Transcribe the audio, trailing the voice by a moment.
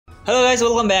Hello guys,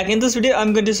 welcome back. In this video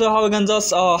I'm going to show how we can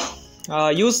just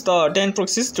use the 10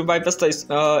 proxies to bypass the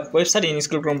website in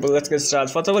school Chromebook. Let's get started.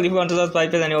 First of all, if you want to just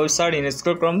bypass any website in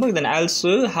school Chromebook, then I'll show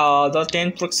you how the top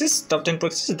 10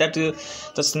 proxies that you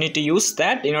just need to use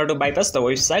that in order to bypass the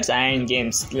websites and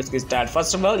games. Let's get started.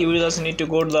 First of all, you will just need to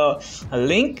go to the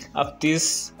link of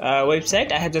this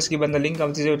website. I have just given the link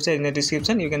of this website in the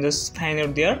description. You can just find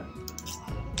it there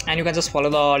and you can just follow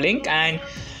the link, and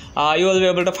you will be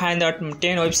able to find the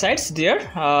 10 websites there,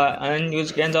 and you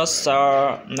can just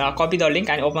copy the link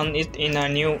and open it in a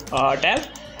new tab,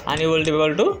 and you will be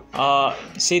able to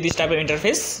see this type of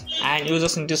interface. And you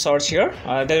just need to search here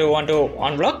that you want to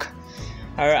unblock.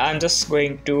 I'm just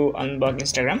going to unblock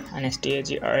Instagram, and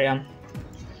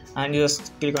and you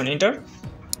just click on enter.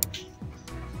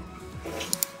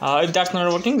 If that's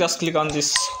not working, just click on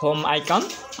this home icon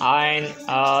and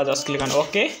just click on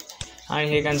OK. And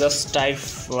you can just type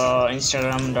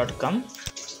instagram.com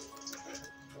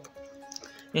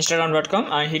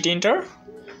and hit enter,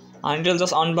 and it will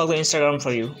just unblock the Instagram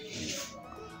for you.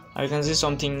 I can see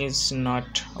something is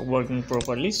not working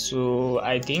properly, so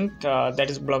I think that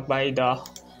is blocked by the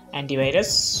antivirus,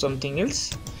 something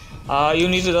else. You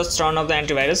need to just turn off the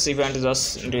antivirus if you want to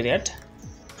just do that.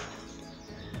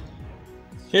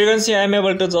 Here you can see I am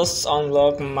able to just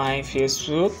unlock my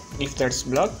Facebook if that's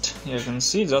blocked. You can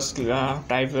see just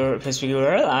type your Facebook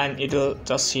URL and it will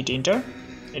just hit enter.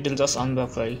 It will just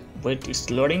unblock for you. Wait, it's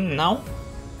loading now.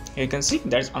 You can see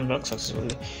that's unblocked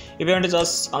successfully. If you want to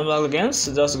just unblock the games,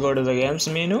 just go to the games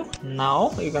menu.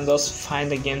 Now you can just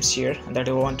find the games here that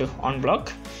you want to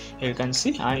unblock. You can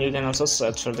see, and you can also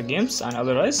search for the games, and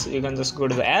otherwise you can just go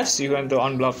to the apps. You want to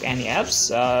unblock any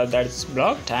apps that's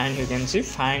blocked, and you can see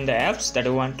find the apps that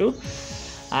you want to,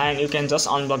 and you can just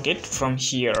unblock it from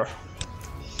here.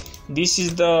 This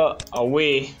is the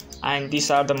way, and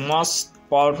these are the most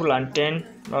powerful and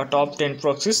top 10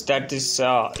 proxies that is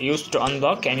used to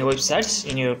unblock any websites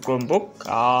in your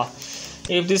Chromebook.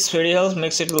 If this video helps,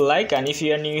 make sure to like, and if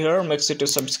you are new here, make sure to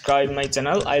subscribe my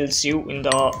channel. I'll see you in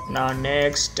the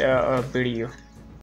next video.